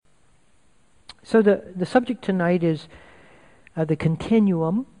So the subject tonight is the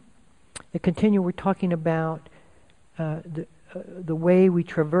continuum. The continuum, we're talking about the way we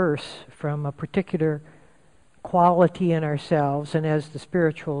traverse from a particular quality in ourselves, and as the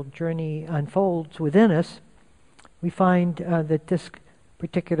spiritual journey unfolds within us, we find that this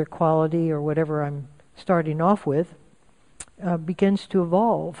particular quality, or whatever I'm starting off with, begins to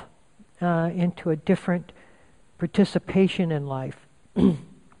evolve into a different participation in life.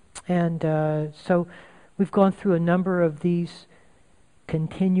 And so we've gone through a number of these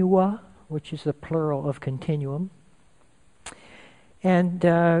continua, which is the plural of continuum. And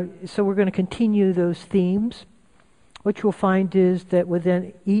so we're going to continue those themes. What you'll find is that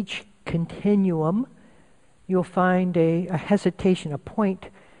within each continuum, you'll find a hesitation, a point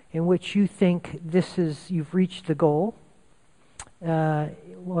in which you think you've reached the goal,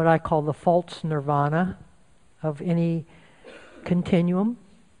 what I call the false nirvana of any continuum.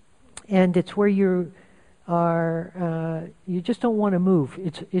 And it's where you just don't want to move.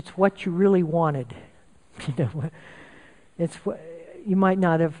 It's what you really wanted. It's what you might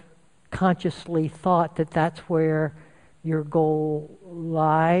not have consciously thought that's where your goal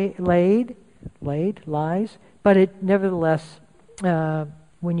lies, but it nevertheless,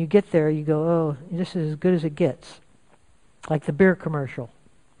 when you get there, you go, oh, this is as good as it gets, like the beer commercial.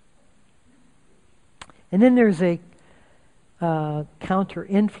 And then there's a counter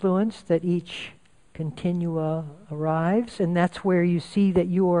influence that each continua arrives, and that's where you see that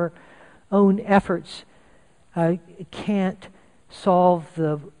your own efforts can't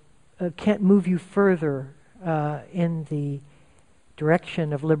move you further in the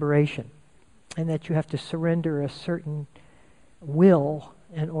direction of liberation, and that you have to surrender a certain will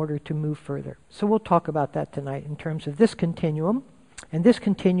in order to move further. So we'll talk about that tonight in terms of this continuum, and this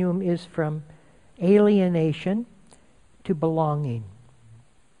continuum is from alienation to belonging.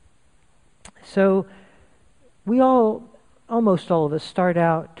 So almost all of us start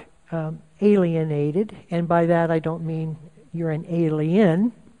out alienated, and by that I don't mean you're an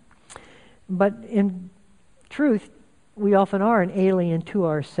alien, but in truth, we often are an alien to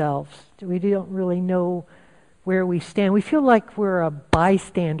ourselves. We don't really know where we stand. We feel like we're a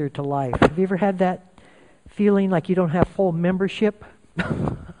bystander to life. Have you ever had that feeling like you don't have full membership?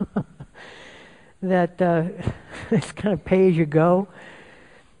 That it's kind of pay as you go.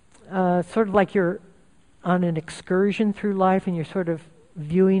 Sort of like you're on an excursion through life and you're sort of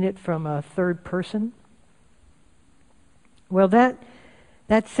viewing it from a third person. Well, that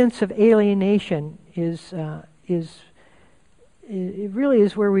sense of alienation is it really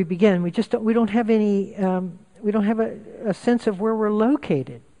is where we begin. We don't have any. We don't have a sense of where we're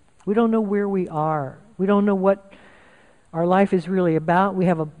located. We don't know where we are. We don't know what our life is really about. We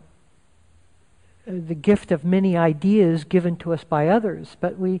have the gift of many ideas given to us by others,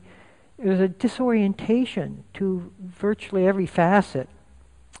 but there's a disorientation to virtually every facet.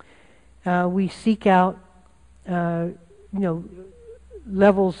 We seek out,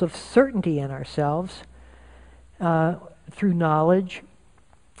 levels of certainty in ourselves through knowledge,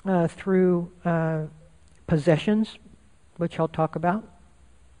 through possessions, which I'll talk about.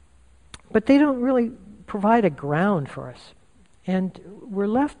 But they don't really provide a ground for us. And we're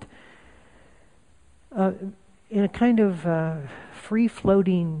left in a kind of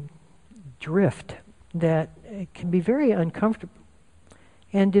free-floating drift that can be very uncomfortable.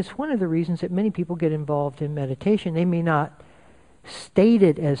 And it's one of the reasons that many people get involved in meditation. They may not state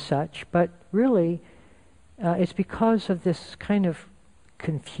it as such, but really it's because of this kind of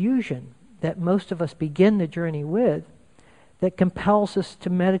confusion that most of us begin the journey with that compels us to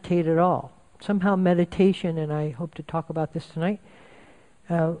meditate at all. Somehow meditation, and I hope to talk about this tonight,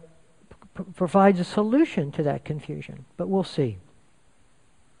 provides a solution to that confusion, but we'll see.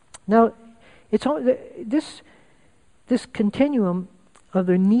 Now, it's all, this continuum of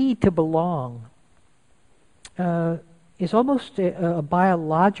the need to belong is almost a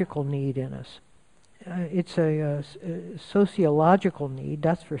biological need in us. It's a sociological need,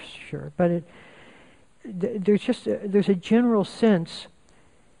 that's for sure. But there's a general sense,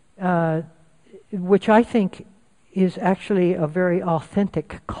 which I think is actually a very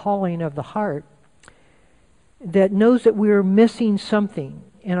authentic calling of the heart, that knows that we're missing something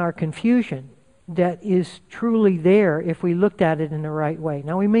in our confusion that is truly there if we looked at it in the right way.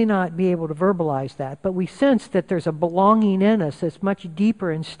 Now, we may not be able to verbalize that, but we sense that there's a belonging in us that's much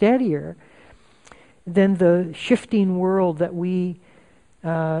deeper and steadier than the shifting world that we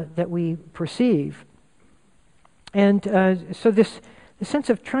perceive. And so the sense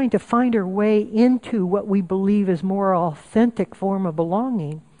of trying to find our way into what we believe is more authentic form of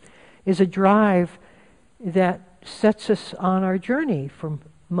belonging is a drive that sets us on our journey for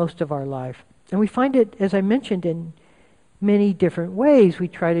most of our life. And we find it, as I mentioned, in many different ways. We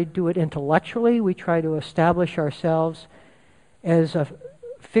try to do it intellectually. We try to establish ourselves as a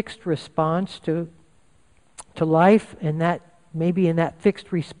fixed response to life, and that maybe in that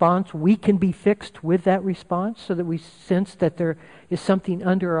fixed response we can be fixed with that response, so that we sense that there is something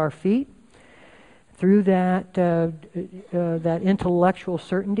under our feet through that that intellectual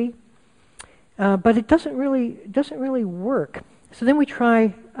certainty. But it doesn't really work. So then we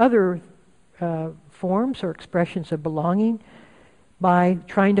try other forms or expressions of belonging by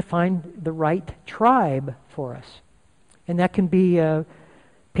trying to find the right tribe for us. And that can be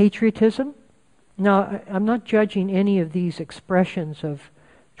patriotism. Now, I'm not judging any of these expressions of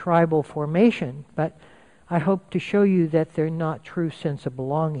tribal formation, but I hope to show you that they're not true sense of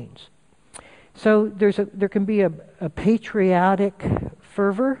belongings. So there can be a patriotic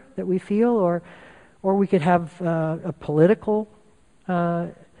fervor that we feel, or we could have a political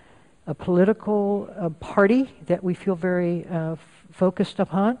party that we feel very focused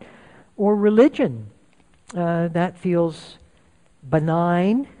upon, or religion that feels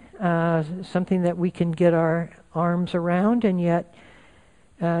benign, something that we can get our arms around, and yet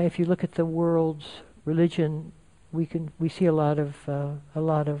if you look at the world's religion, we see a lot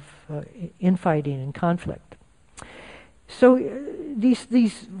of infighting and conflict. So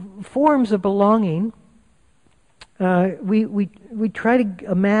these forms of belonging, we try to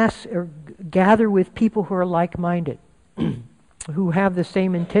amass or gather with people who are like-minded, who have the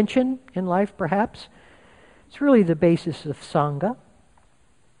same intention in life, perhaps. It's really the basis of Sangha.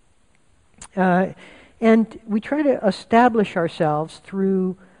 And we try to establish ourselves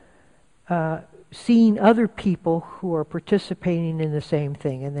through seeing other people who are participating in the same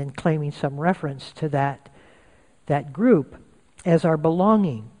thing, and then claiming some reference to that group as our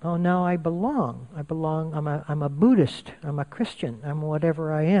belonging. Oh, now I belong. I'm a Buddhist. I'm a Christian. I'm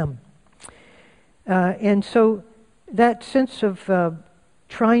whatever I am. And so that sense of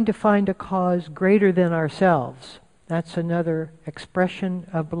trying to find a cause greater than ourselves, that's another expression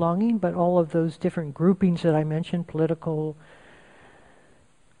of belonging. But all of those different groupings that I mentioned, political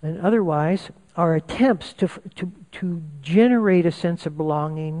and otherwise, are attempts to generate a sense of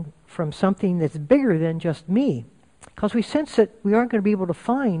belonging from something that's bigger than just me. Because we sense that we aren't going to be able to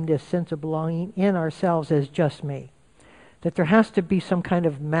find this sense of belonging in ourselves as just me. That there has to be some kind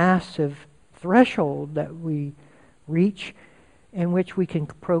of massive threshold that we reach in which we can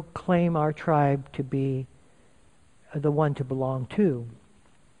proclaim our tribe to be the one to belong to.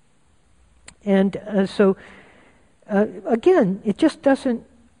 And so, again, it just doesn't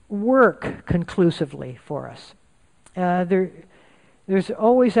work conclusively for us. There's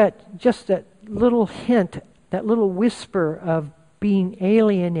always that little hint, that little whisper of being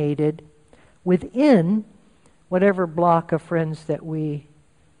alienated within whatever block of friends that we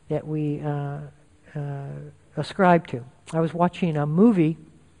ascribe to. I was watching a movie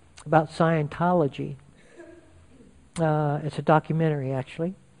about Scientology. It's a documentary,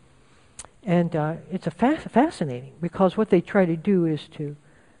 actually. And it's fascinating, because what they try to do is to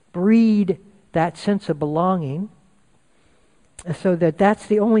breed that sense of belonging so that that's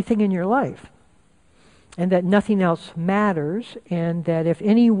the only thing in your life, and that nothing else matters, and that if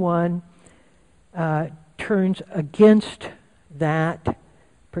anyone turns against that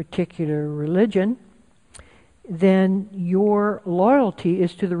particular religion, then your loyalty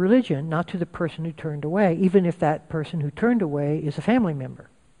is to the religion, not to the person who turned away, even if that person who turned away is a family member.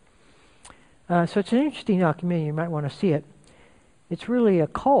 So it's an interesting documentary. You might want to see it. It's really a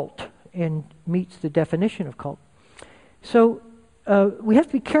cult and meets the definition of cult. So we have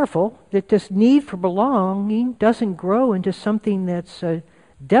to be careful that this need for belonging doesn't grow into something that's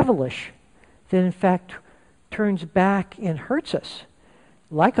devilish, that in fact turns back and hurts us,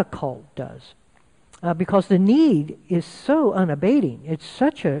 like a cult does. Because the need is so unabating. It's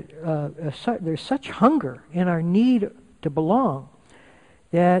such there's such hunger in our need to belong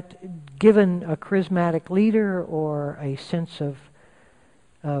that, given a charismatic leader or a sense of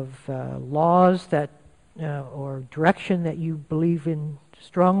laws that or direction that you believe in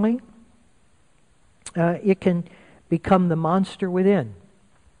strongly, it can become the monster within.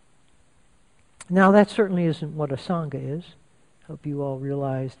 Now, that certainly isn't what a Sangha is. Hope you all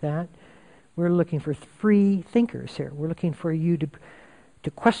realize that. We're looking for free thinkers here. We're looking for you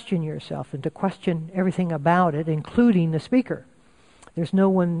to question yourself and to question everything about it, including the speaker. There's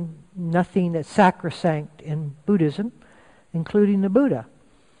nothing that's sacrosanct in Buddhism, including the Buddha.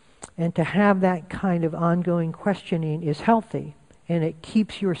 And to have that kind of ongoing questioning is healthy, and it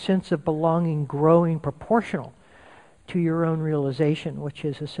keeps your sense of belonging growing proportional to your own realization, which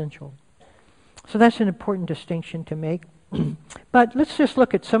is essential. So that's an important distinction to make. But let's just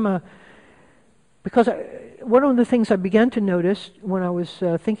look at some Because one of the things I began to notice when I was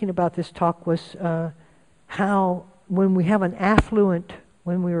thinking about this talk was how when we have an affluent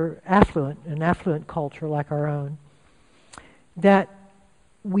culture like our own, that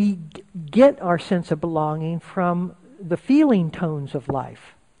we get our sense of belonging from the feeling tones of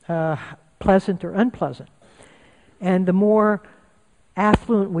life, pleasant or unpleasant. And the more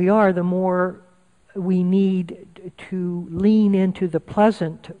affluent we are, the more we need to lean into the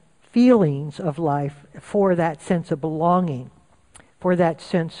pleasant feelings of life for that sense of belonging, for that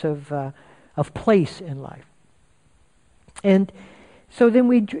sense of place in life. And so then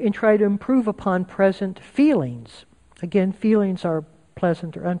we try to improve upon present feelings. Again, feelings are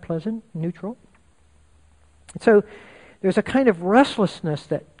pleasant or unpleasant, neutral. So there's a kind of restlessness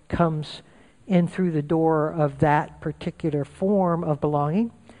that comes in through the door of that particular form of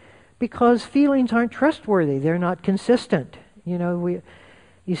belonging, because feelings aren't trustworthy. They're not consistent. You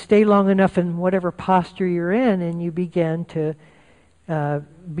stay long enough in whatever posture you're in, and you begin to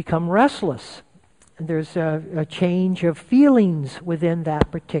become restless. And there's a change of feelings within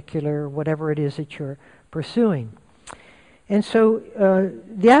that particular whatever it is that you're pursuing. And so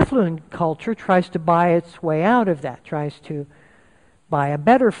the affluent culture tries to buy its way out of that, tries to buy a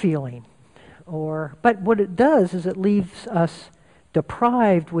better feeling. But what it does is it leaves us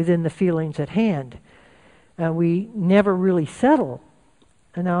deprived within the feelings at hand. We never really settle.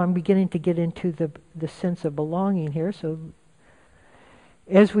 And now I'm beginning to get into the sense of belonging here. So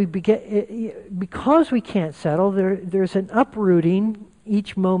as we because we can't settle, there's an uprooting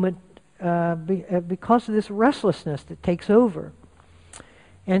each moment because of this restlessness that takes over.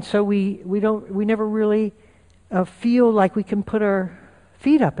 And so we never really feel like we can put our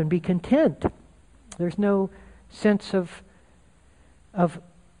feet up and be content. There's no sense of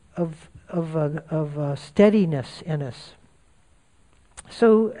steadiness in us.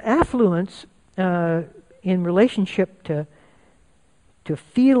 So affluence in relationship to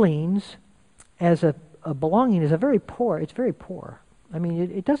feelings as a belonging is very poor. It's very poor. I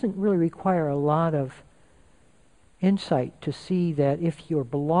mean, it doesn't really require a lot of insight to see that if your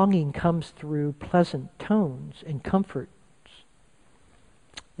belonging comes through pleasant tones and comforts,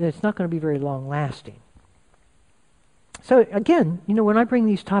 that it's not going to be very long lasting. So again, you know, when I bring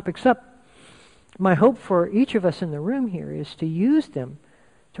these topics up, my hope for each of us in the room here is to use them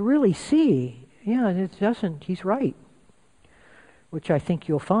to really see, yeah, it doesn't, he's right, which I think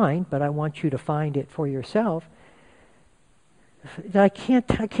you'll find, but I want you to find it for yourself. That I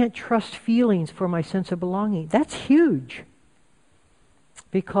can't trust feelings for my sense of belonging. That's huge,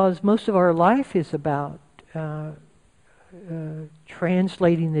 because most of our life is about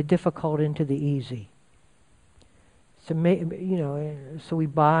translating the difficult into the easy. So so we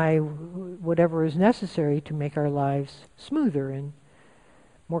buy whatever is necessary to make our lives smoother and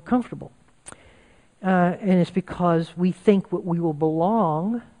more comfortable. And it's because we think we will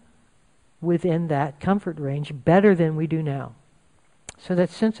belong within that comfort range better than we do now. So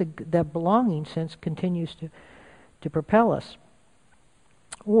that sense of that belonging sense continues to propel us.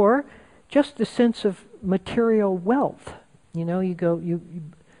 Or just the sense of material wealth. You know, you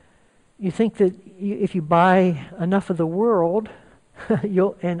think that if you buy enough of the world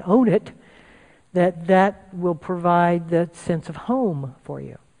and own it, that will provide that sense of home for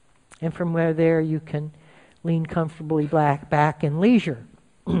you. And from there you can lean comfortably back in leisure.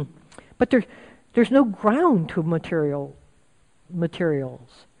 But there's no ground to materials.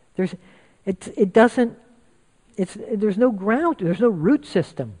 There's no ground. There's no root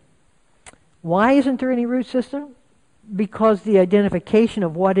system. Why isn't there any root system? Because the identification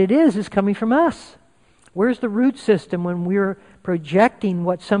of what it is coming from us. Where's the root system when we're projecting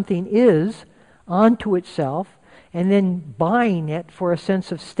what something is onto itself and then buying it for a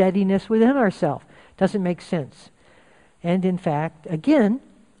sense of steadiness within ourselves? Doesn't make sense. And in fact, again,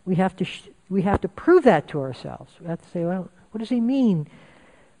 we have to prove that to ourselves. We have to say, well, what does he mean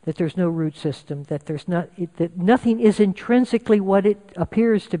that there's no root system, that that nothing is intrinsically what it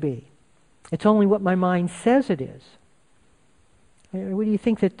appears to be? It's only what my mind says it is. What do you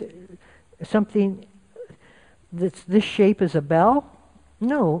think, that something that's this shape is a bell?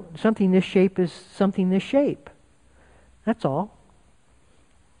 No, something this shape is something this shape. That's all.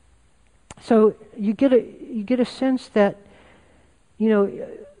 So you get a sense that, you know,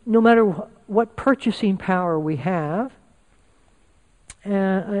 no matter what purchasing power we have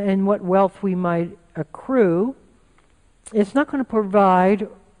and what wealth we might accrue, it's not going to provide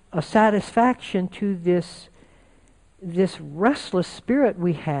a satisfaction to this restless spirit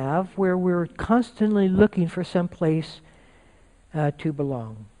we have, where we're constantly looking for some place to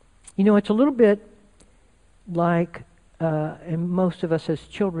belong. You know, it's a little bit like, and most of us as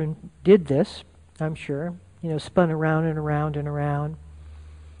children did this, I'm sure. Spun around and around and around,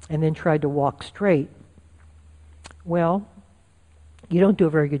 and then tried to walk straight. Well, you don't do a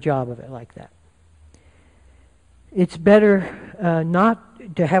very good job of it like that. It's better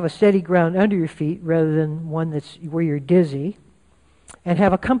not to have a steady ground under your feet rather than one that's where you're dizzy, and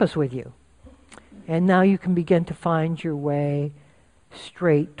have a compass with you. And now you can begin to find your way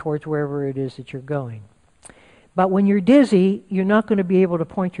straight towards wherever it is that you're going. But when you're dizzy, you're not going to be able to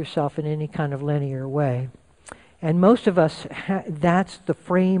point yourself in any kind of linear way. And most of us, that's the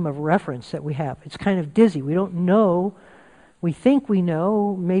frame of reference that we have. It's kind of dizzy. We don't know. We think we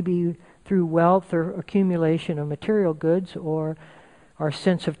know, maybe through wealth or accumulation of material goods or our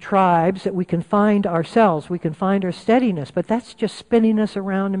sense of tribes, that we can find ourselves. We can find our steadiness. But that's just spinning us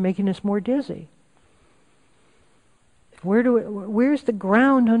around and making us more dizzy. Where's the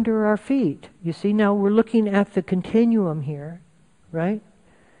ground under our feet? You see, now we're looking at the continuum here, right?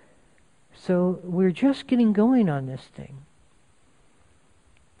 So we're just getting going on this thing.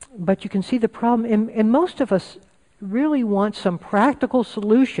 But you can see the problem, and most of us really want some practical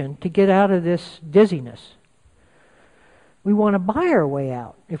solution to get out of this dizziness. We want to buy our way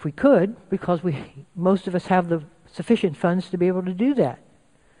out, if we could, because most of us have the sufficient funds to be able to do that.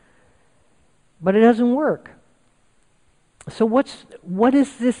 But it doesn't work. So what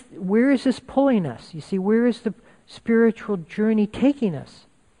is this? Where is this pulling us? You see, where is the spiritual journey taking us?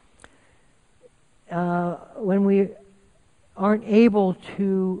 When we aren't able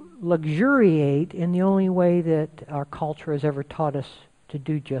to luxuriate in the only way that our culture has ever taught us to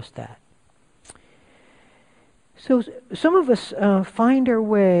do just that. So some of us find our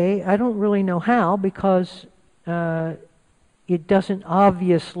way, I don't really know how, because it doesn't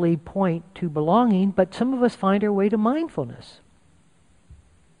obviously point to belonging, but some of us find our way to mindfulness.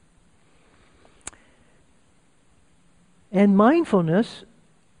 And mindfulness,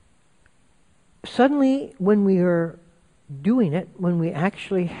 suddenly when we are doing it, when we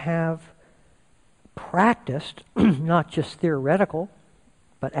actually have practiced, not just theoretical,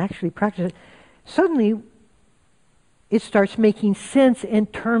 but actually practiced it, suddenly it starts making sense in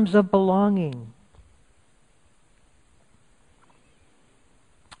terms of belonging.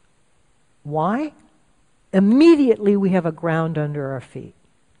 Why? Immediately we have a ground under our feet.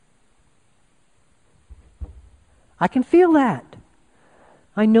 I can feel that.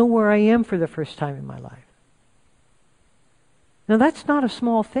 I know where I am for the first time in my life. Now that's not a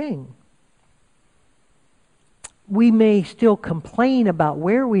small thing. We may still complain about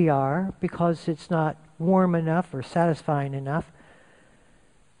where we are because it's not warm enough or satisfying enough.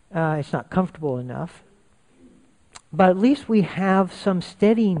 It's not comfortable enough. But at least we have some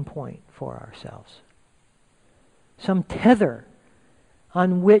steadying point for ourselves. Some tether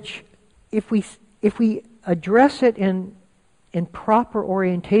on which, if we address it in proper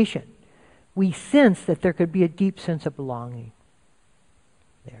orientation, we sense that there could be a deep sense of belonging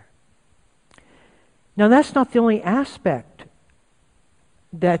there. Now that's not the only aspect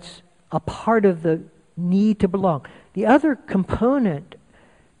that's a part of the need to belong. The other component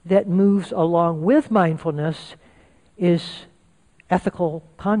that moves along with mindfulness is ethical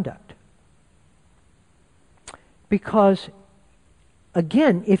conduct. Because,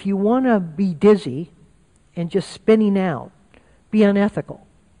 again, if you want to be dizzy and just spinning out, be unethical.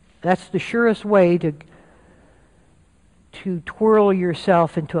 That's the surest way to twirl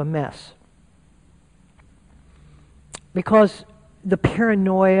yourself into a mess. Because the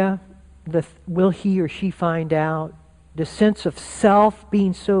paranoia, the will he or she find out, the sense of self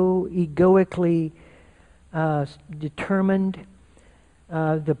being so egoically determined,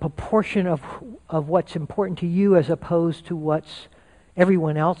 the proportion of what's important to you as opposed to what's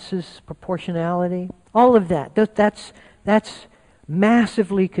everyone else's proportionality, all of that's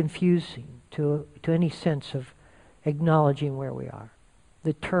massively confusing to any sense of acknowledging where we are,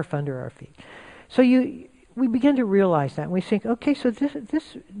 the turf under our feet. So we begin to realize that, and we think, okay, so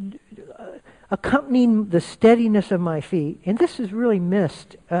this accompanying the steadiness of my feet, and this is really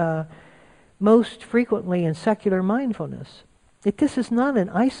missed most frequently in secular mindfulness. That this is not an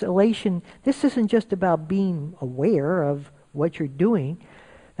isolation. This isn't just about being aware of what you're doing.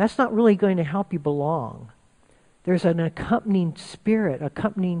 That's not really going to help you belong. There's an accompanying spirit,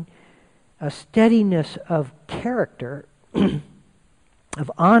 accompanying a steadiness of character,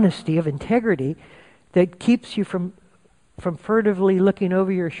 of honesty, of integrity, that keeps you from furtively looking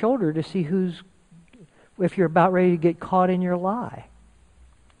over your shoulder to see if you're about ready to get caught in your lie.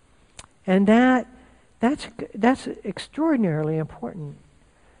 And that's extraordinarily important,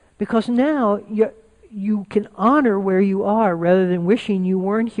 because now you can honor where you are rather than wishing you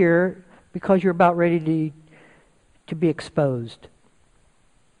weren't here because you're about ready to be exposed.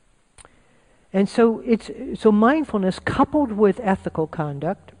 And so mindfulness coupled with ethical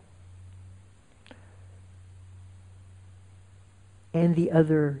conduct and the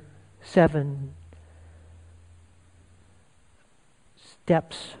other 7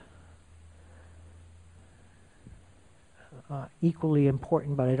 steps, equally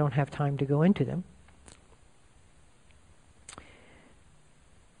important, but I don't have time to go into them.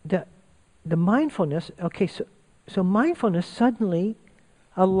 The mindfulness, so mindfulness suddenly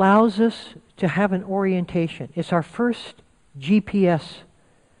allows us to have an orientation. It's our first GPS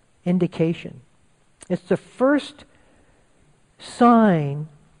indication. It's the first sign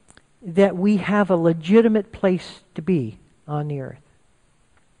that we have a legitimate place to be on the earth.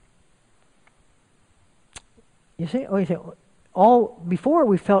 You say, all before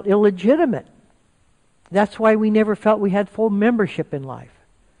we felt illegitimate. That's why we never felt we had full membership in life.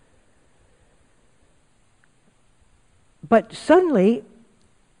 But suddenly,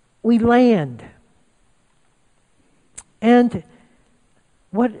 we land. And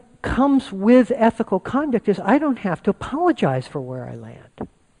what comes with ethical conduct is I don't have to apologize for where I land.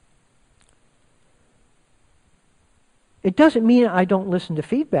 It doesn't mean I don't listen to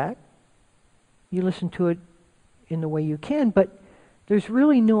feedback. You listen to it in the way you can, but there's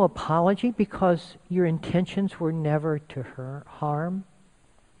really no apology because your intentions were never to harm.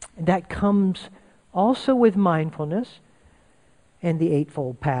 That comes also with mindfulness and the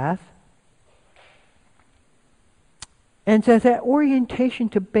Eightfold Path. And so that orientation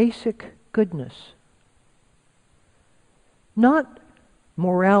to basic goodness. Not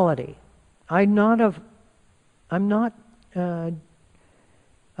morality. I'm not a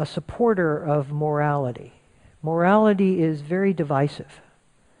supporter of morality. Morality is very divisive.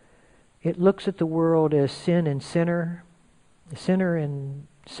 It looks at the world as sin and sinner and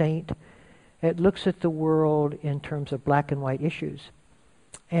saint. It looks at the world in terms of black and white issues.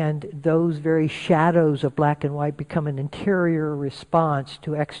 And those very shadows of black and white become an interior response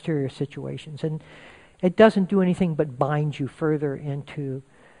to exterior situations. And it doesn't do anything but bind you further into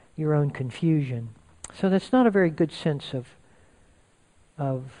your own confusion. So that's not a very good sense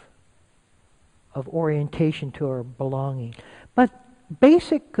of orientation to our belonging. But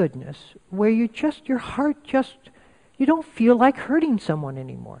basic goodness, where your heart you don't feel like hurting someone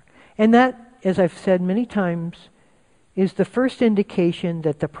anymore. And that, as I've said many times, is the first indication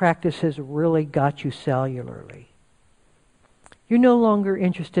that the practice has really got you cellularly. You're no longer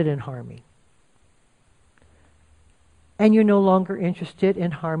interested in harming. And you're no longer interested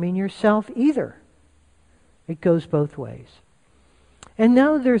in harming yourself either. It goes both ways. And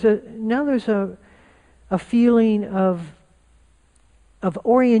now there's a feeling of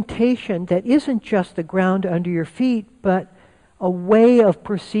orientation that isn't just the ground under your feet, but a way of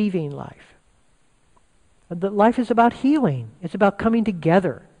perceiving life. That life is about healing. It's about coming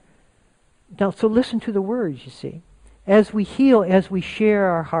together. Now, so listen to the words, you see. As we heal, as we share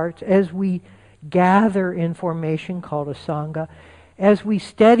our hearts, as we gather in formation called a sangha, as we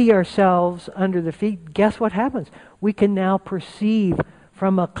steady ourselves under the feet, guess what happens? We can now perceive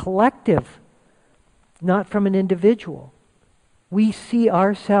from a collective, not from an individual. We see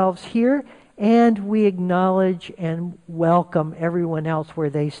ourselves here and we acknowledge and welcome everyone else where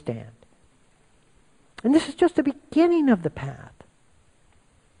they stand. And this is just the beginning of the path.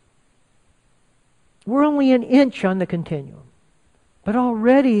 We're only an inch on the continuum. But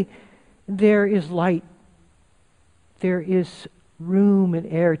already there is light. There is room and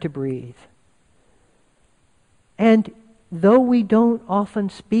air to breathe. And though we don't often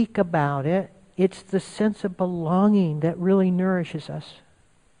speak about it, it's the sense of belonging that really nourishes us.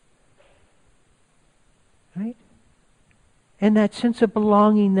 Right? And that sense of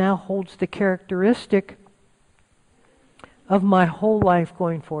belonging now holds the characteristic of my whole life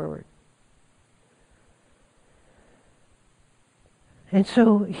going forward. And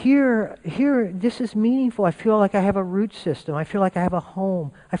so here, this is meaningful. I feel like I have a root system. I feel like I have a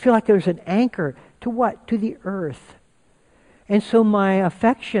home. I feel like there's an anchor to what? To the earth. And so my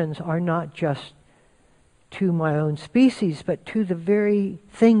affections are not just to my own species, but to the very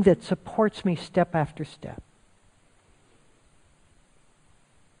thing that supports me step after step.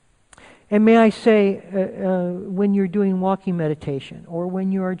 And may I say, when you're doing walking meditation, or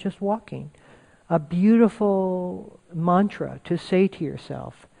when you are just walking, a beautiful mantra to say to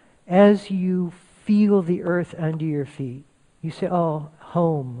yourself, as you feel the earth under your feet, you say, oh,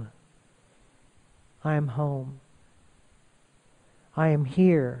 home. I am home. I am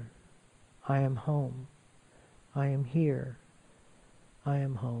here. I am home. I am here. I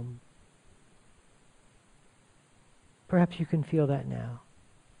am home. Perhaps you can feel that now.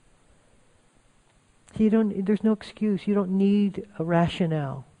 There's no excuse. You don't need a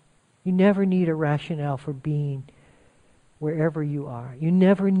rationale. You never need a rationale for being wherever you are. You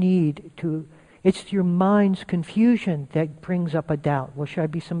never need to. It's your mind's confusion that brings up a doubt. Well, should I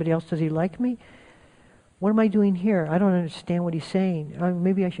be somebody else? Does he like me? What am I doing here? I don't understand what he's saying.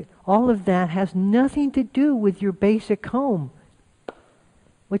 Maybe I should. All of that has nothing to do with your basic home,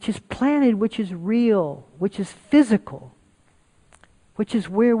 which is planted, which is real, which is physical, which is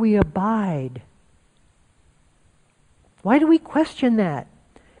where we abide. Why do we question that?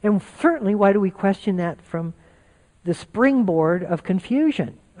 And certainly, why do we question that from the springboard of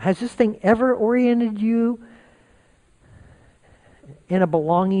confusion? Has this thing ever oriented you in a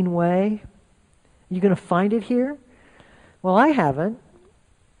belonging way? You going to find it here? Well, I haven't.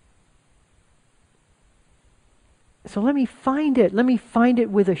 So let me find it. Let me find it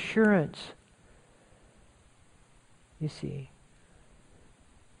with assurance. You see.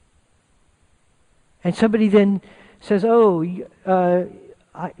 And somebody then says, "Oh,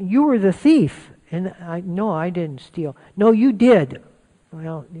 you were the thief." And no, I didn't steal. No, you did.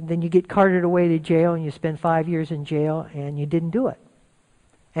 Well, then you get carted away to jail and you spend 5 years in jail and you didn't do it.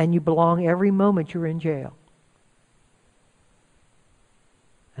 And you belong every moment you're in jail.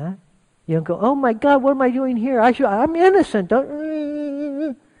 Huh? You don't go, "Oh my God, what am I doing here? I'm innocent.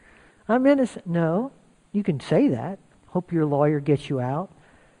 I'm innocent." No, you can say that. Hope your lawyer gets you out.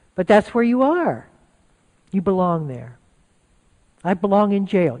 But that's where you are. You belong there. I belong in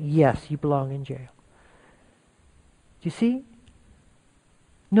jail. Yes, you belong in jail. Do you see?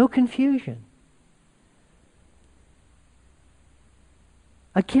 No confusion.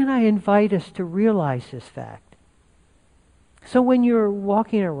 Again, I invite us to realize this fact. So when you're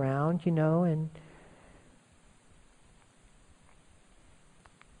walking around, and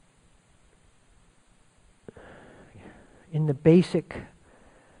in the basic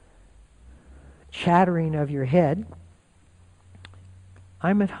chattering of your head,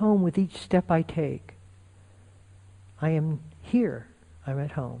 I'm at home with each step I take. I am here. I'm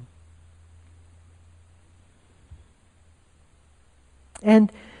at home.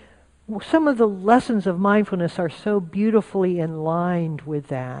 And some of the lessons of mindfulness are so beautifully aligned with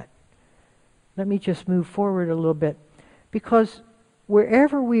that. Let me just move forward a little bit. Because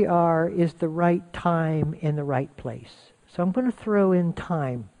wherever we are is the right time and the right place. So I'm going to throw in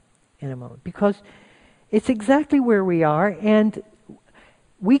time in a moment. Because it's exactly where we are, and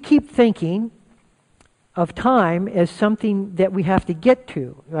we keep thinking of time as something that we have to get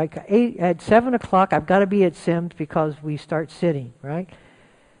to. Like at 7 o'clock, I've got to be at Sims because we start sitting, right?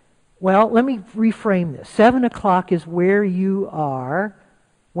 Well, let me reframe this. 7 o'clock is where you are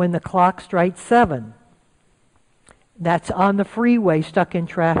when the clock strikes 7. That's on the freeway stuck in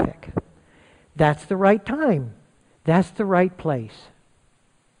traffic. That's the right time. That's the right place.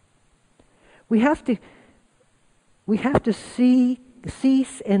 We have to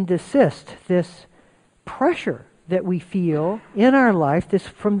cease and desist this pressure that we feel in our life, this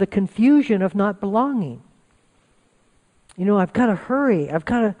from the confusion of not belonging. I've got to hurry.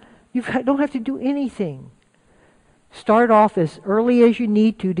 You don't have to do anything. Start off as early as you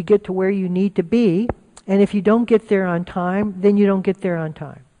need to get to where you need to be, and if you don't get there on time, then you don't get there on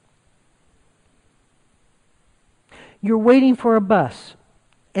time. You're waiting for a bus,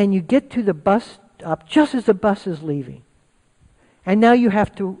 and you get to the bus stop just as the bus is leaving. And now you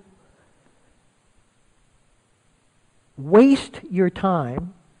have to waste your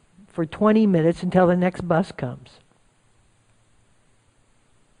time for 20 minutes until the next bus comes.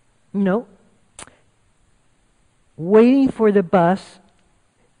 No. Waiting for the bus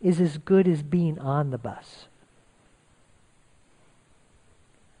is as good as being on the bus.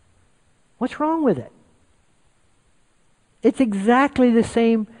 What's wrong with it? It's exactly the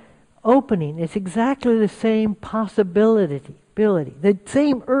same opening. It's exactly the same possibility. The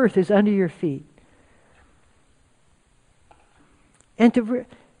same earth is under your feet. And to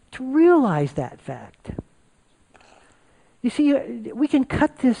realize that fact. You see, we can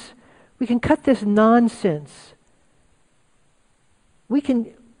cut this nonsense. We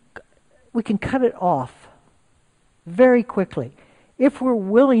can cut it off very quickly if we're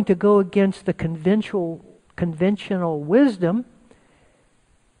willing to go against the conventional wisdom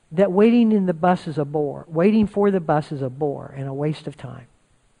that waiting in the bus is a bore. Waiting for the bus is a bore and a waste of time.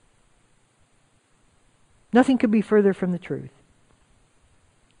 Nothing could be further from the truth.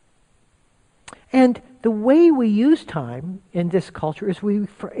 And the way we use time in this culture is we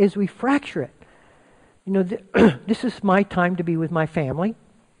fracture it. This is my time to be with my family,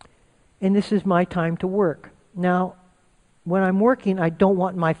 and this is my time to work. Now, when I'm working, I don't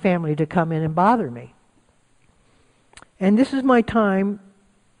want my family to come in and bother me. And this is my time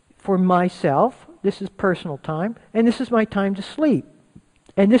for myself. This is personal time, and this is my time to sleep.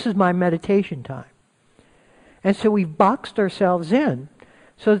 And this is my meditation time. And so we've boxed ourselves in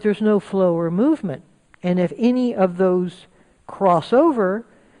so that there's no flow or movement. And if any of those cross over,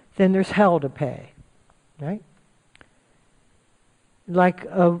 then there's hell to pay. Right? Like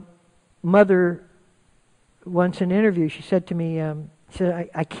a mother once in an interview, she said to me, she said,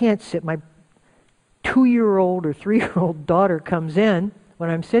 I can't sit. My 2-year-old or 3-year-old daughter comes in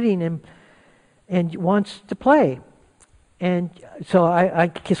when I'm sitting and wants to play. And so I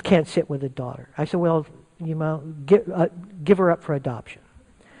just can't sit with a daughter. I said, well, give her up for adoption.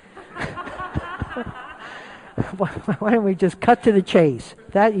 Why don't we just cut to the chase?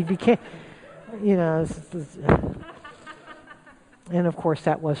 That if you can't, and of course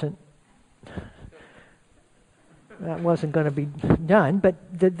that wasn't going to be done. But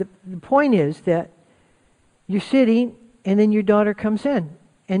the point is that you're sitting, and then your daughter comes in,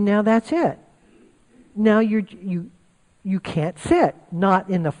 and now that's it. Now you can't sit, not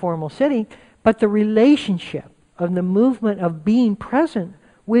in the formal sitting, but the relationship of the movement of being present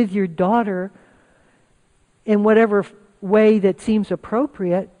with your daughter in whatever way that seems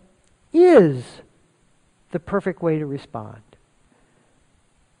appropriate is the perfect way to respond.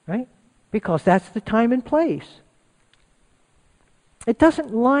 Right? Because that's the time and place. It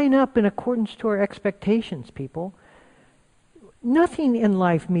doesn't line up in accordance to our expectations, people. Nothing in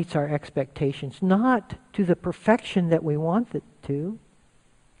life meets our expectations, not to the perfection that we want it to.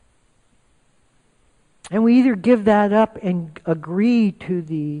 And we either give that up and agree to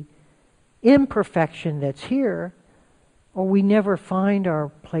the imperfection that's here, or we never find our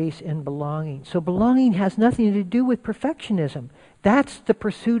place in belonging. So belonging has nothing to do with perfectionism. That's the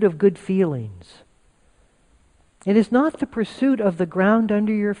pursuit of good feelings. It is not the pursuit of the ground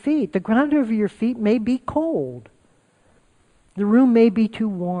under your feet. The ground under your feet may be cold. The room may be too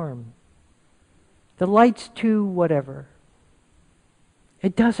warm. The light's too whatever.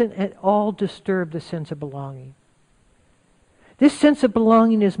 It doesn't at all disturb the sense of belonging. This sense of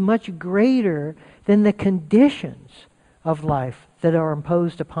belonging is much greater than the conditions of life that are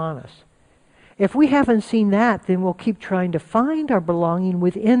imposed upon us. If we haven't seen that, then we'll keep trying to find our belonging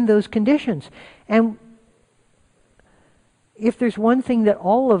within those conditions. And if there's one thing that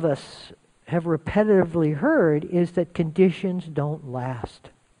all of us have repetitively heard, is that conditions don't last.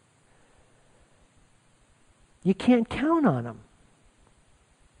 You can't count on them.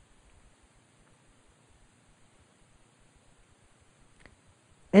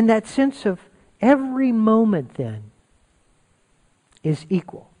 And that sense of every moment then is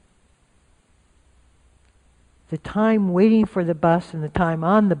equal. The time waiting for the bus and the time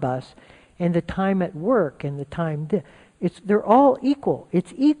on the bus and the time at work and the time... they're all equal.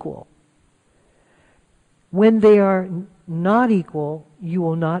 It's equal. When they are not equal, you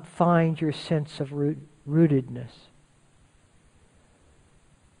will not find your sense of rootedness.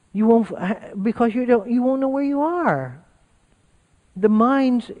 You won't, because you won't know where you are. The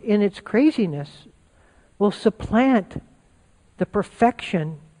mind, in its craziness, will supplant the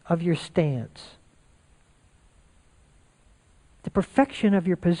perfection of your stance, the perfection of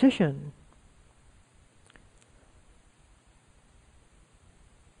your position.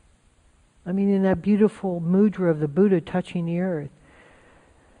 I mean, in that beautiful mudra of the Buddha touching the earth,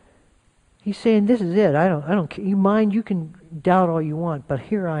 he's saying, "This is it. I don't care. You mind, you can doubt all you want, but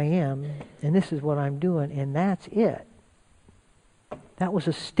here I am, and this is what I'm doing, and that's it." That was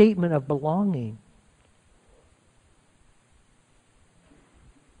a statement of belonging.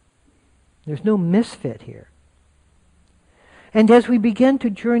 There's no misfit here. And as we begin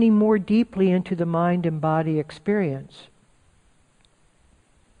to journey more deeply into the mind and body experience,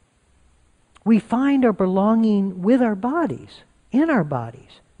 we find our belonging with our bodies, in our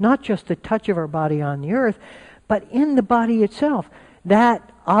bodies. Not just the touch of our body on the earth, but in the body itself.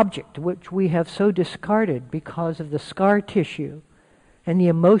 That object which we have so discarded because of the scar tissue and the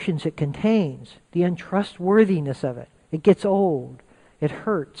emotions it contains, the untrustworthiness of it. It gets old. It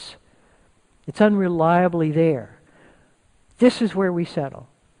hurts. It's unreliably there. This is where we settle.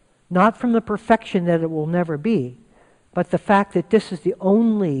 Not from the perfection that it will never be, but the fact that this is the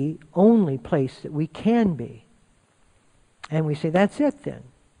only place that we can be. And we say, that's it then.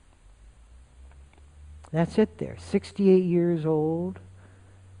 That's it there. 68 years old.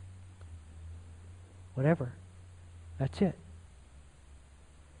 Whatever. That's it.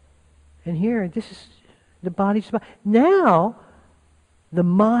 And here, this is the body's body. Now, the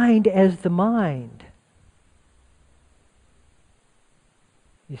mind as the mind.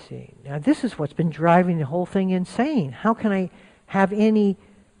 You see, now this is what's been driving the whole thing insane. How can I have any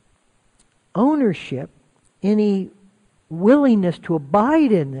ownership, any willingness to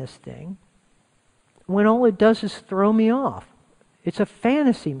abide in this thing, when all it does is throw me off? It's a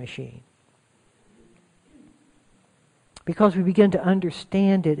fantasy machine. Because we begin to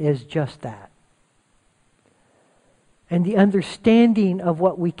understand it as just that. And the understanding of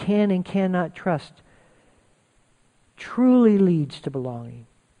what we can and cannot trust truly leads to belonging.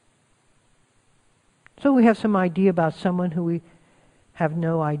 So we have some idea about someone who we have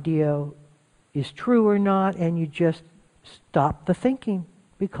no idea is true or not, and you just stop the thinking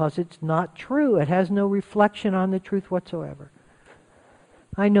because it's not true. It has no reflection on the truth whatsoever.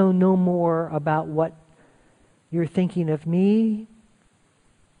 I know no more about what you're thinking of me,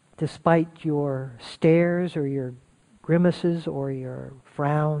 despite your stares or your grimaces or your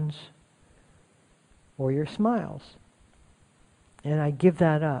frowns or your smiles. And I give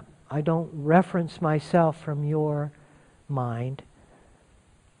that up. I don't reference myself from your mind,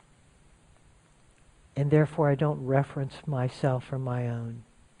 and therefore I don't reference myself from my own.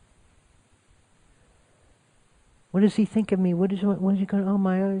 What does he think of me? What is he going? Oh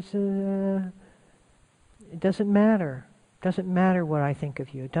my! It doesn't matter. It doesn't matter what I think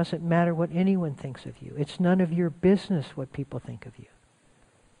of you. It doesn't matter what anyone thinks of you. It's none of your business what people think of you.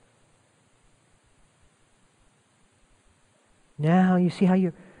 Now you see how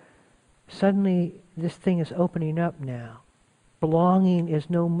you're suddenly this thing is opening up now. Belonging is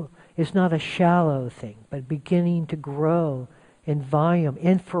not a shallow thing, but beginning to grow in volume,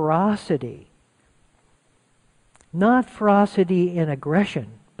 in ferocity. Not ferocity in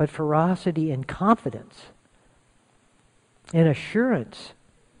aggression, but ferocity in confidence, in assurance.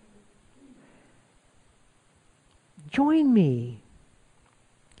 Join me.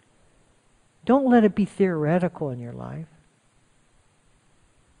 Don't let it be theoretical in your life.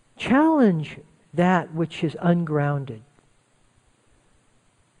 Challenge that which is ungrounded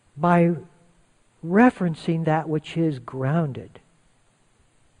by referencing that which is grounded.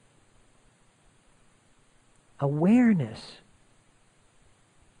 Awareness.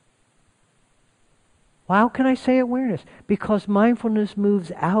 How can I say awareness? Because mindfulness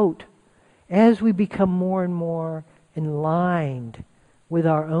moves out as we become more and more enlined with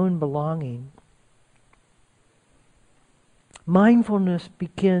our own belonging. Mindfulness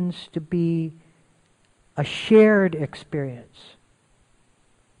begins to be a shared experience,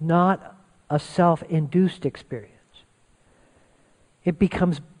 not a self-induced experience. It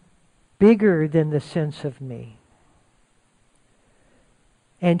becomes bigger than the sense of me.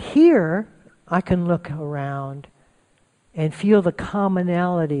 And here, I can look around and feel the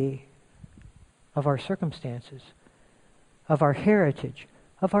commonality of our circumstances, of our heritage,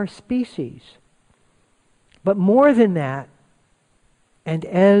 of our species. But more than that, and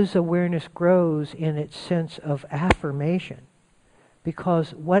as awareness grows in its sense of affirmation,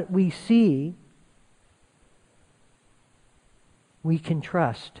 because what we see, we can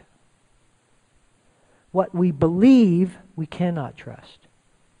trust. What we believe, we cannot trust.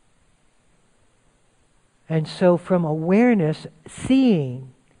 And so from awareness,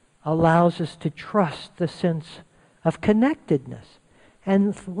 seeing allows us to trust the sense of connectedness.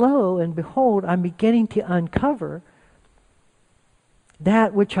 And lo and behold, I'm beginning to uncover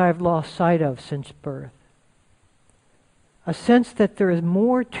that which I've lost sight of since birth. A sense that there is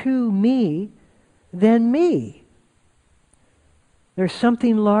more to me than me. There's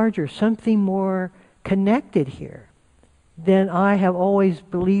something larger, something more connected here than I have always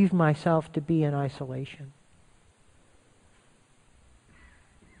believed myself to be in isolation.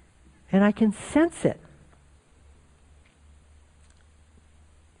 And I can sense it.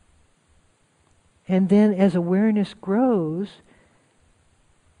 And then as awareness grows,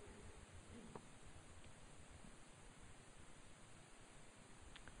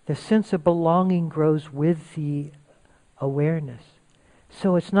 the sense of belonging grows with the awareness.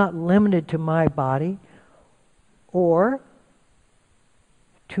 So it's not limited to my body or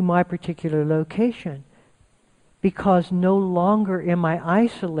to my particular location, because no longer am I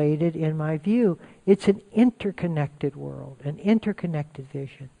isolated in my view. It's an interconnected world, an interconnected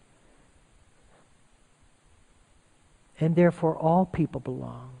vision. And therefore all people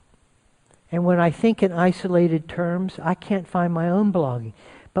belong. And when I think in isolated terms, I can't find my own belonging.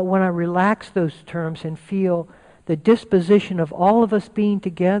 But when I relax those terms and feel the disposition of all of us being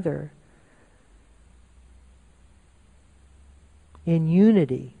together in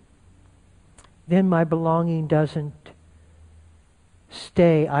unity, then my belonging doesn't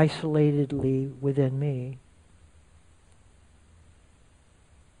stay isolatedly within me.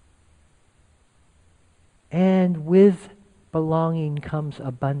 And with belonging comes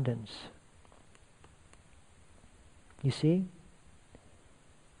abundance. You see?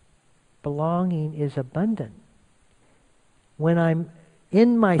 Belonging is abundant. When I'm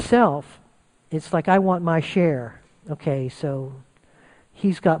in myself, it's like I want my share. Okay, so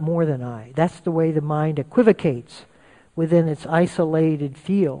he's got more than I. That's the way the mind equivocates within its isolated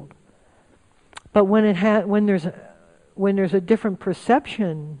field. But when there's a different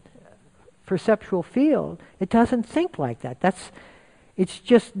perceptual field, it doesn't think like that. That's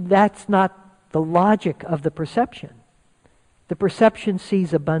not the logic of the perception. The perception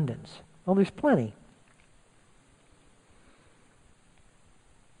sees abundance. Well, there's plenty.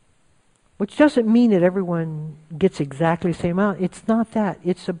 Which doesn't mean that everyone gets exactly the same amount. It's not that.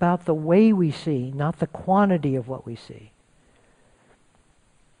 It's about the way we see, not the quantity of what we see.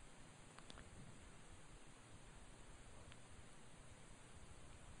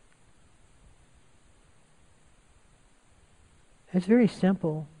 It's very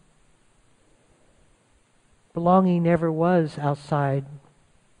simple. Belonging never was outside.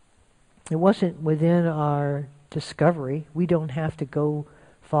 It wasn't within our discovery. We don't have to go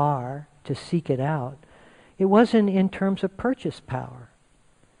far to seek it out. It wasn't in terms of purchase power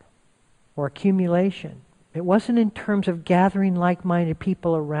or accumulation. It wasn't in terms of gathering like-minded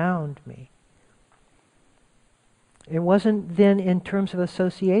people around me. It wasn't then in terms of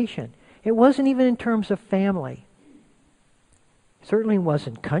association. It wasn't even in terms of family. It certainly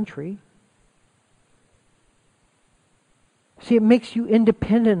wasn't country. See, it makes you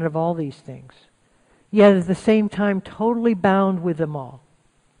independent of all these things, yet at the same time totally bound with them all.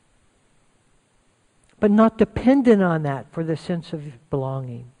 But not dependent on that for the sense of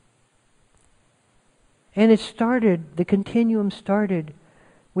belonging. And the continuum started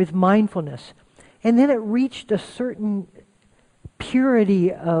with mindfulness. And then it reached a certain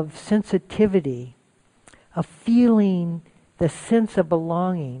purity of sensitivity, of feeling the sense of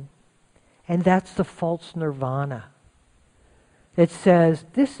belonging. And that's the false nirvana. It says,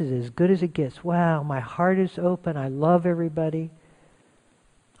 this is as good as it gets. Wow, my heart is open. I love everybody.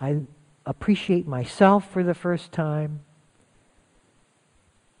 I appreciate myself for the first time.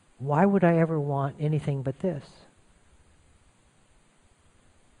 Why would I ever want anything but this?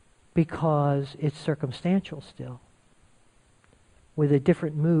 Because it's circumstantial still. With a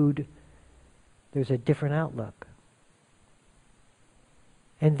different mood, there's a different outlook.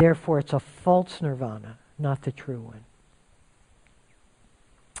 And therefore it's a false nirvana, not the true one.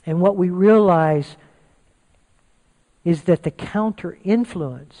 And what we realize is that the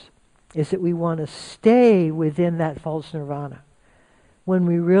counter-influence is that we want to stay within that false nirvana. When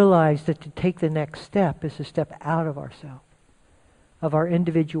we realize that to take the next step is to step out of ourselves, of our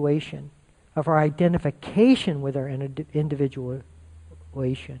individuation, of our identification with our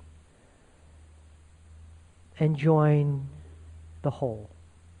individuation, and join the whole.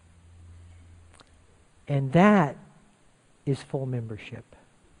 And that is full membership.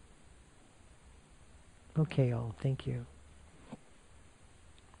 Okay, all. Thank you.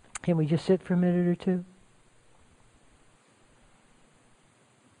 Can we just sit for a minute or two?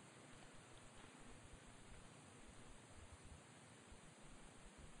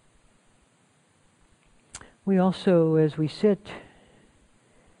 We also, as we sit,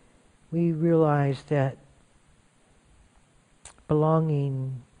 we realize that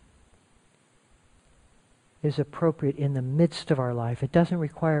belonging is appropriate in the midst of our life. It doesn't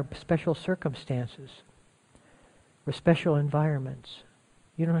require special circumstances or special environments.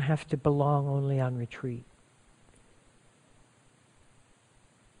 You don't have to belong only on retreat.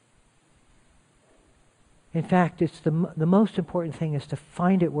 In fact, it's the most important thing is to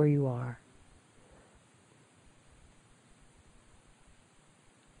find it where you are.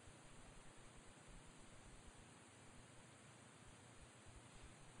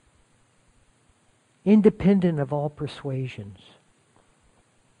 Independent of all persuasions.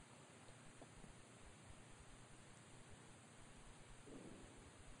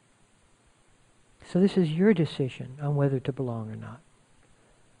 So this is your decision on whether to belong or not.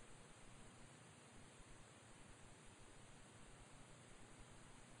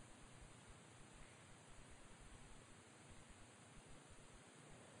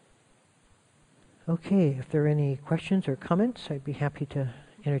 Okay, if there are any questions or comments, I'd be happy to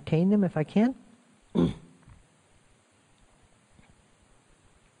entertain them if I can. Yes.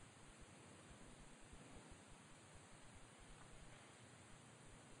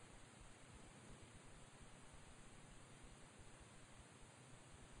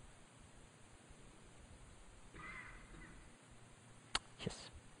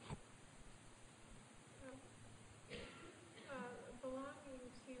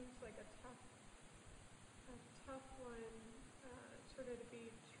 Belonging seems like a tough one, sort of to be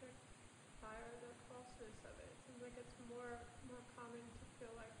tricked by the falseness of it. It seems like it's more common to feel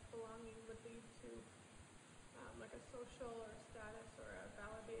like belonging would lead to like a social or status or a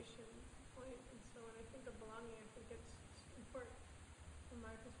validation point. And so when I think of belonging, I think it's important for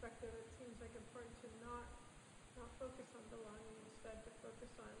my perspective, it seems like important to not focus on belonging, instead to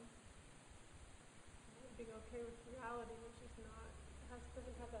focus on being okay with reality, which is not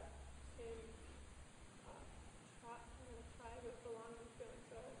doesn't have that same tribe of belonging feeling.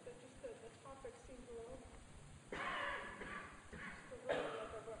 So the topic seems a little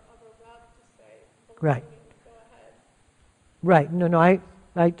of a rub to say Right. belonging. Go ahead. Right. No,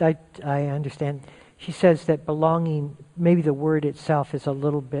 I understand. She says that belonging, maybe the word itself is a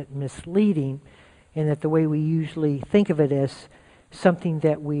little bit misleading, and that the way we usually think of it as something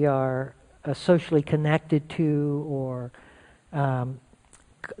that we are socially connected to, or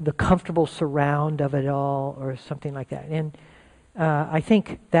the comfortable surround of it all, or something like that. And I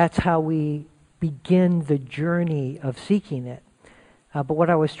think that's how we begin the journey of seeking it. But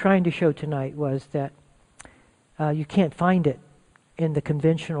what I was trying to show tonight was that you can't find it in the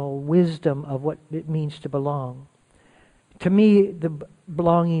conventional wisdom of what it means to belong. To me, the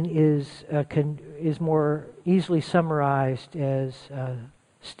belonging is more easily summarized as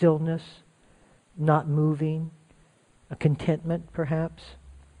stillness, not moving, a contentment perhaps,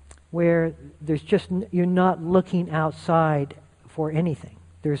 where you're not looking outside for anything.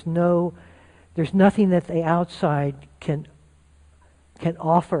 There's nothing that the outside can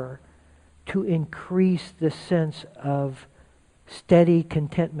offer to increase the sense of steady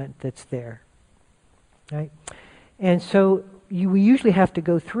contentment that's there, right? And so we usually have to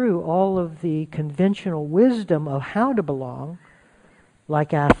go through all of the conventional wisdom of how to belong,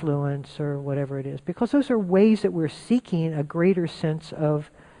 like affluence or whatever it is, because those are ways that we're seeking a greater sense of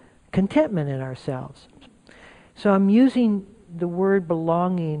contentment in ourselves. So I'm using the word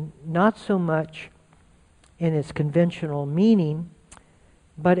belonging not so much in its conventional meaning,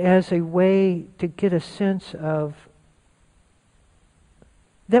 but as a way to get a sense of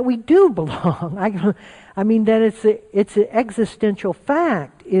that we do belong. I mean that it's an existential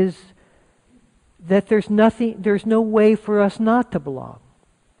fact is that there's no way for us not to belong.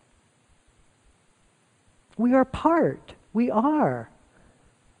 We are part. We are.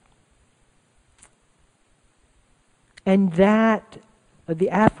 And that, the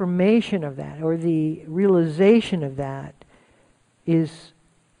affirmation of that, or the realization of that, is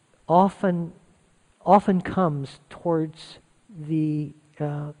often comes towards the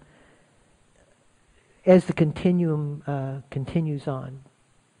as the continuum continues on.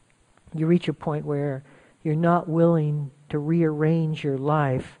 You reach a point where you're not willing to rearrange your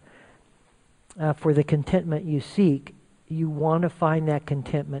life for the contentment you seek. You want to find that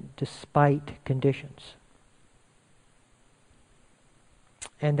contentment despite conditions.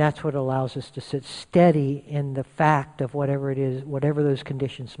 And that's what allows us to sit steady in the fact of whatever it is, whatever those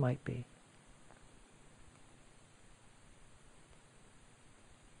conditions might be.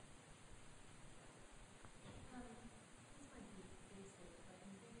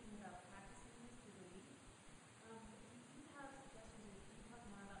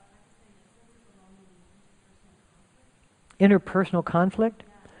 Interpersonal conflict?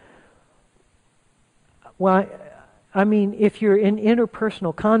 Well, I mean, if you're in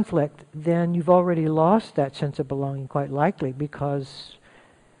interpersonal conflict, then you've already lost that sense of belonging, quite likely, because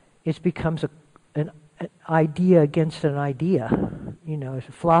it becomes an idea against an idea. You know, it's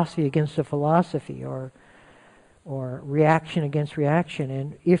a philosophy against a philosophy, or reaction against reaction.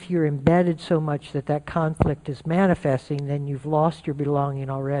 And if you're embedded so much that conflict is manifesting, then you've lost your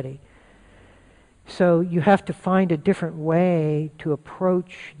belonging already. So you have to find a different way to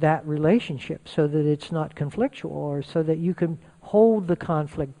approach that relationship so that it's not conflictual, or so that you can hold the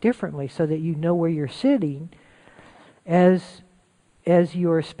conflict differently, so that you know where you're sitting as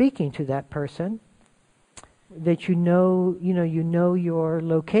you're speaking to that person, that you know your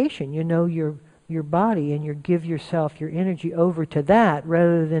location, you know your body, and you give yourself, your energy over to that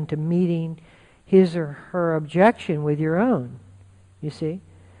rather than to meeting his or her objection with your own, you see?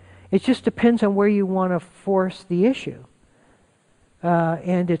 It just depends on where you want to force the issue.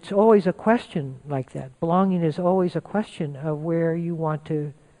 And it's always a question like that. Belonging is always a question of where you want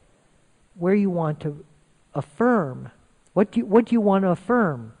to affirm. What do you want to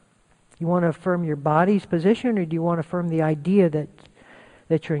affirm? You want to affirm your body's position, or do you want to affirm the idea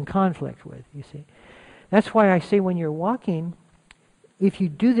that you're in conflict with, you see? That's why I say when you're walking, if you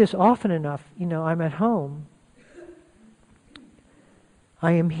do this often enough, I'm at home.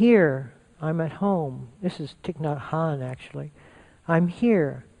 I am here, I'm at home. This is Thich Nhat Hanh, actually. I'm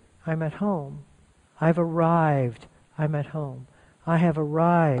here, I'm at home. I've arrived, I'm at home. I have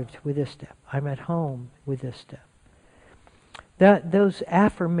arrived with this step. I'm at home with this step. Those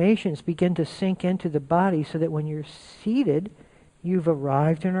affirmations begin to sink into the body, so that when you're seated, you've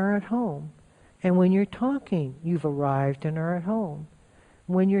arrived and are at home. And when you're talking, you've arrived and are at home.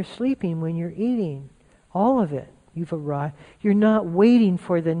 when you're sleeping, when you're eating, all of it. You've arrived. You're not waiting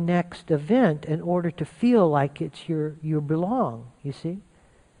for the next event in order to feel like it's you belong, you see?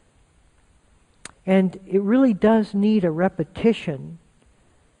 And it really does need a repetition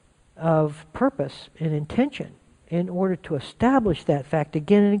of purpose and intention in order to establish that fact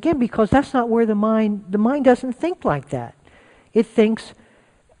again and again, because that's not where the mind doesn't think like that. It thinks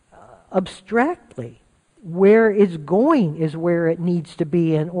abstractly. Where it's going is where it needs to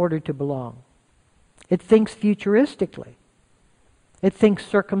be in order to belong. It thinks futuristically. It thinks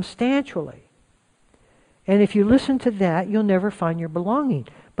circumstantially. And if you listen to that, you'll never find your belonging.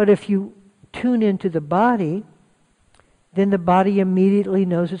 But if you tune into the body, then the body immediately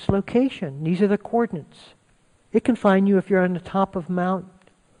knows its location. These are the coordinates. It can find you if you're on the top of Mount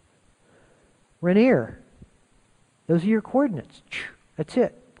Rainier. Those are your coordinates. That's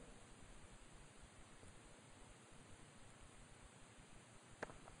it.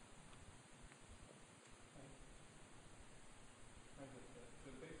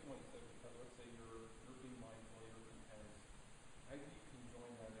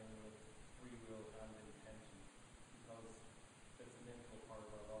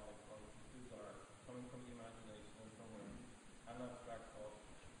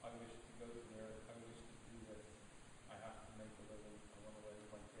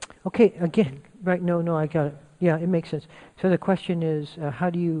 Okay, again, right? No, I got it. Yeah, it makes sense. So the question is, how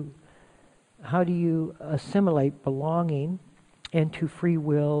do you assimilate belonging into free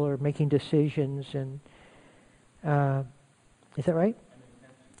will or making decisions? And is that right?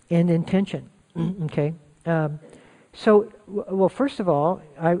 And intention. Okay. So, well, first of all,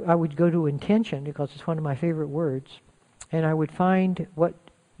 I would go to intention because it's one of my favorite words, and I would find what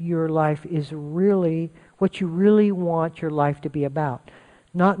your life is really, what you really want your life to be about.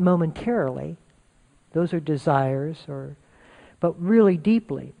 Not momentarily, those are desires, but really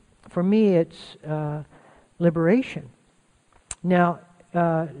deeply. For me, it's liberation. Now,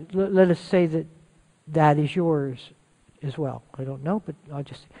 let us say that is yours as well. I don't know, but I'll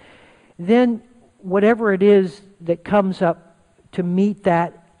just... Then, whatever it is that comes up to meet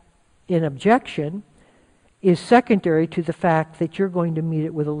that in objection is secondary to the fact that you're going to meet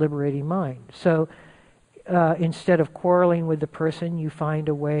it with a liberating mind. So, instead of quarreling with the person, you find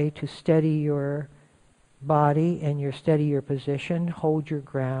a way to steady your body and steady your position, hold your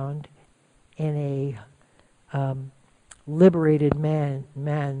ground in a liberated manner,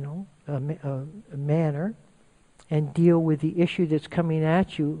 and deal with the issue that's coming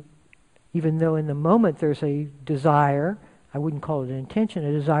at you, even though in the moment there's a desire, I wouldn't call it an intention,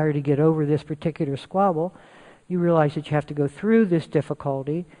 a desire to get over this particular squabble. You realize that you have to go through this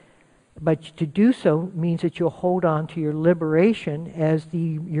difficulty, but to do so means that you'll hold on to your liberation as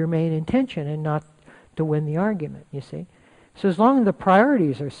your main intention and not to win the argument, you see. So as long as the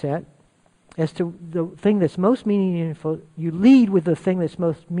priorities are set as to the thing that's most meaningful, you lead with the thing that's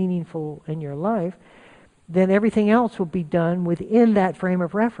most meaningful in your life, then everything else will be done within that frame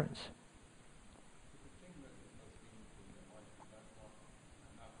of reference.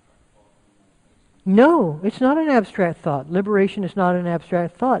 No, it's not an abstract thought. Liberation is not an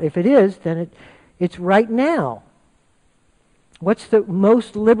abstract thought. If it is, then it's right now. What's the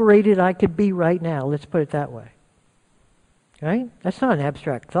most liberated I could be right now? Let's put it that way. Right? That's not an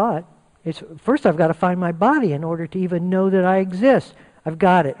abstract thought. It's first I've got to find my body in order to even know that I exist. I've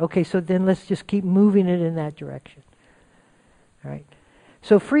got it. Okay, so then let's just keep moving it in that direction. All right?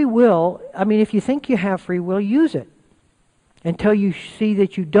 So free will, I mean, if you think you have free will, use it. Until you see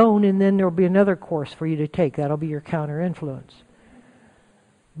that you don't, and then there will be another course for you to take. That'll be your counter-influence.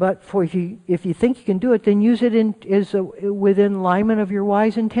 But if you think you can do it, then use it within alignment of your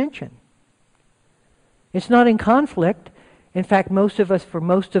wise intention. It's not in conflict. In fact, most of us, for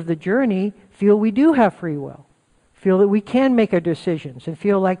most of the journey, feel we do have free will. Feel that we can make our decisions and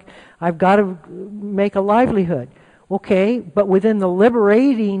feel like I've got to make a livelihood. Okay, but within the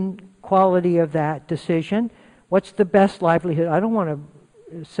liberating quality of that decision, what's the best livelihood? I don't want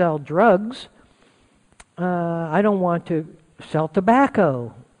to sell drugs. I don't want to sell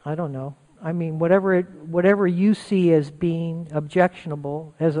tobacco. I don't know. I mean, whatever you see as being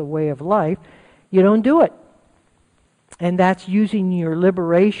objectionable as a way of life, you don't do it. And that's using your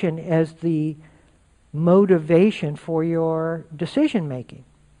liberation as the motivation for your decision making.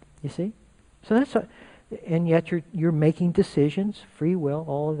 You see? So that's and yet you're making decisions, free will,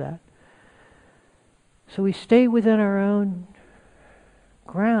 all of that. So we stay within our own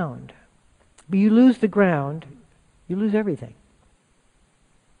ground. But you lose the ground, you lose everything.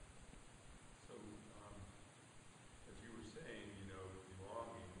 So, as you were saying,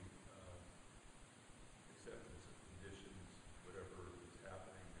 belonging, acceptance of conditions, whatever is happening.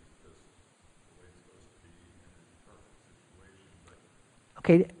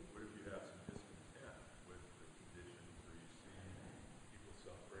 Okay, What if you have some discontent with the conditions, or you see people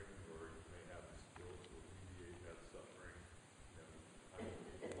suffering, or you may have the skill to alleviate that suffering? You know, how do you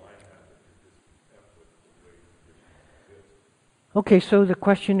align that with your discontent with the way conditions exist? okay, so the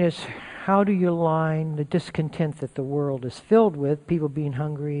question is, how do you align the discontent that the world is filled with, people being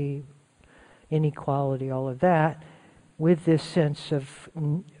hungry, inequality, all of that, with this sense of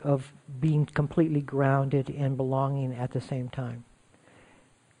being completely grounded and belonging at the same time?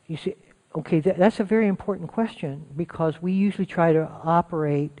 You see, okay, that's a very important question, because we usually try to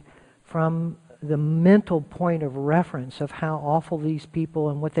operate from the mental point of reference of how awful these people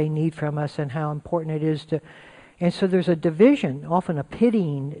and what they need from us and how important it is to... And so there's a division, often a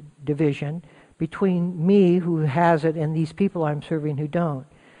pitying division, between me who has it and these people I'm serving who don't.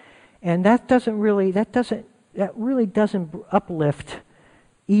 And that really doesn't uplift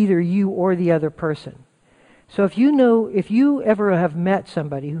either you or the other person. So if you ever have met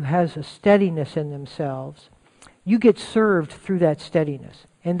somebody who has a steadiness in themselves, you get served through that steadiness.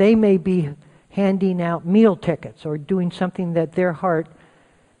 And they may be handing out meal tickets or doing something that their heart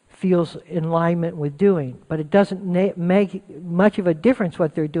feels in alignment with doing. But it doesn't make much of a difference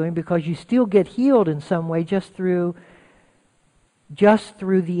what they're doing, because you still get healed in some way just through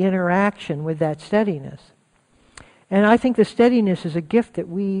the interaction with that steadiness. And I think the steadiness is a gift that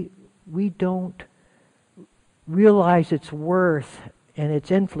we don't realize its worth and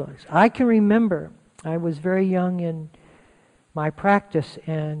its influence. I can remember I was very young in my practice,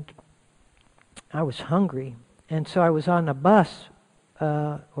 and I was hungry, and so I was on a bus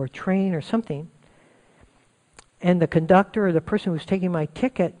or train or something, and the conductor or the person who was taking my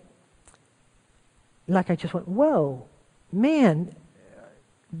ticket, I just went, whoa, man,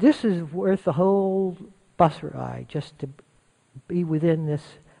 this is worth the whole bus ride just to be within this.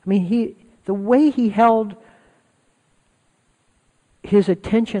 I mean, the way he held his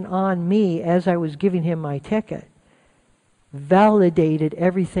attention on me as I was giving him my ticket validated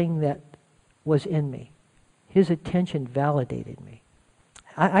everything that was in me. His attention validated me.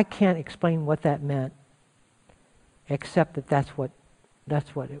 I can't explain what that meant, except that that's what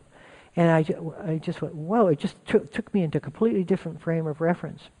it. And I just went, whoa! It just took me into a completely different frame of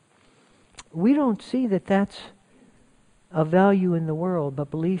reference. We don't see that that's a value in the world, but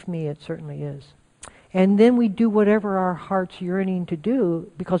believe me, it certainly is. And then we do whatever our heart's yearning to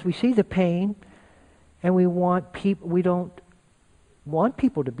do, because we see the pain, and we don't want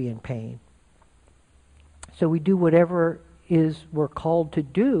people to be in pain. So we do whatever we're called to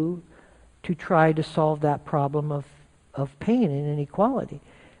do to try to solve that problem of pain and inequality.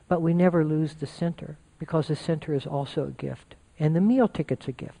 But we never lose the center, because the center is also a gift. And the meal ticket's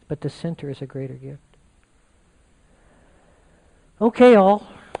a gift, but the center is a greater gift. Okay, all.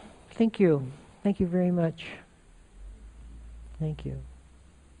 Thank you. Thank you very much. Thank you.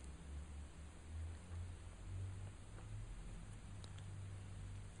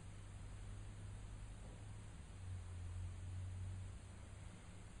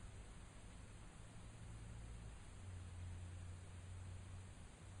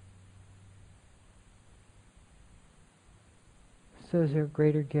 So is there a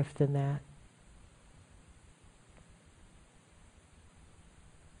greater gift than that?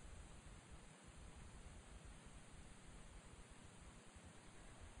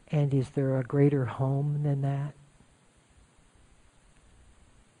 And is there a greater home than that?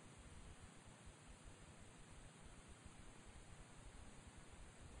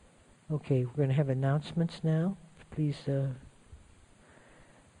 Okay, we're going to have announcements now. Please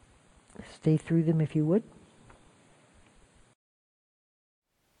stay through them if you would.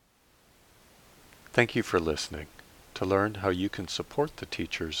 Thank you for listening. To learn how you can support the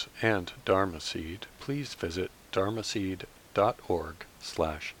teachers and Dharma Seed, please visit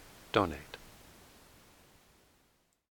dharmaseed.org/donate.